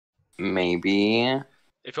Maybe.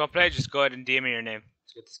 If you want to play, just go ahead and DM me your name.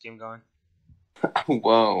 Let's get this game going.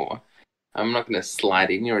 Whoa. I'm not gonna slide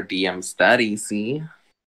in your DMs that easy.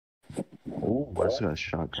 Oh, what's that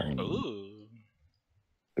shotgun? Ooh.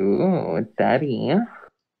 Ooh, daddy.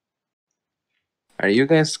 Are you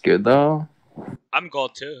guys good though? I'm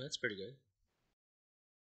gold too. That's pretty good.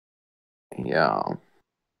 Yeah.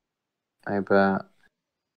 I bet.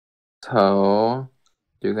 So,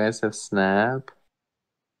 do you guys have Snap?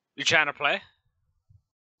 You trying to play?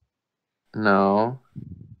 No.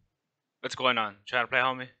 What's going on? Trying to play,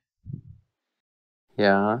 homie?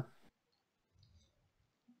 Yeah.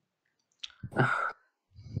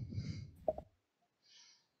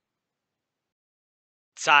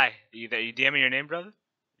 Sai, you DM me your name, brother?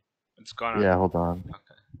 What's going on? Yeah, hold on.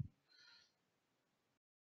 Okay.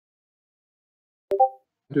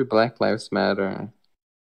 Do Black Lives Matter?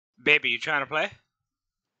 Baby, you trying to play?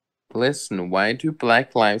 Listen, why do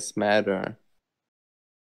Black Lives Matter?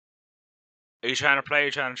 Are you trying to play or are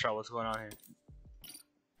you trying to troll? What's going on here?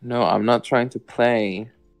 No, I'm not trying to play.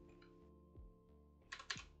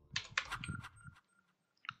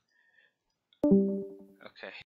 Okay.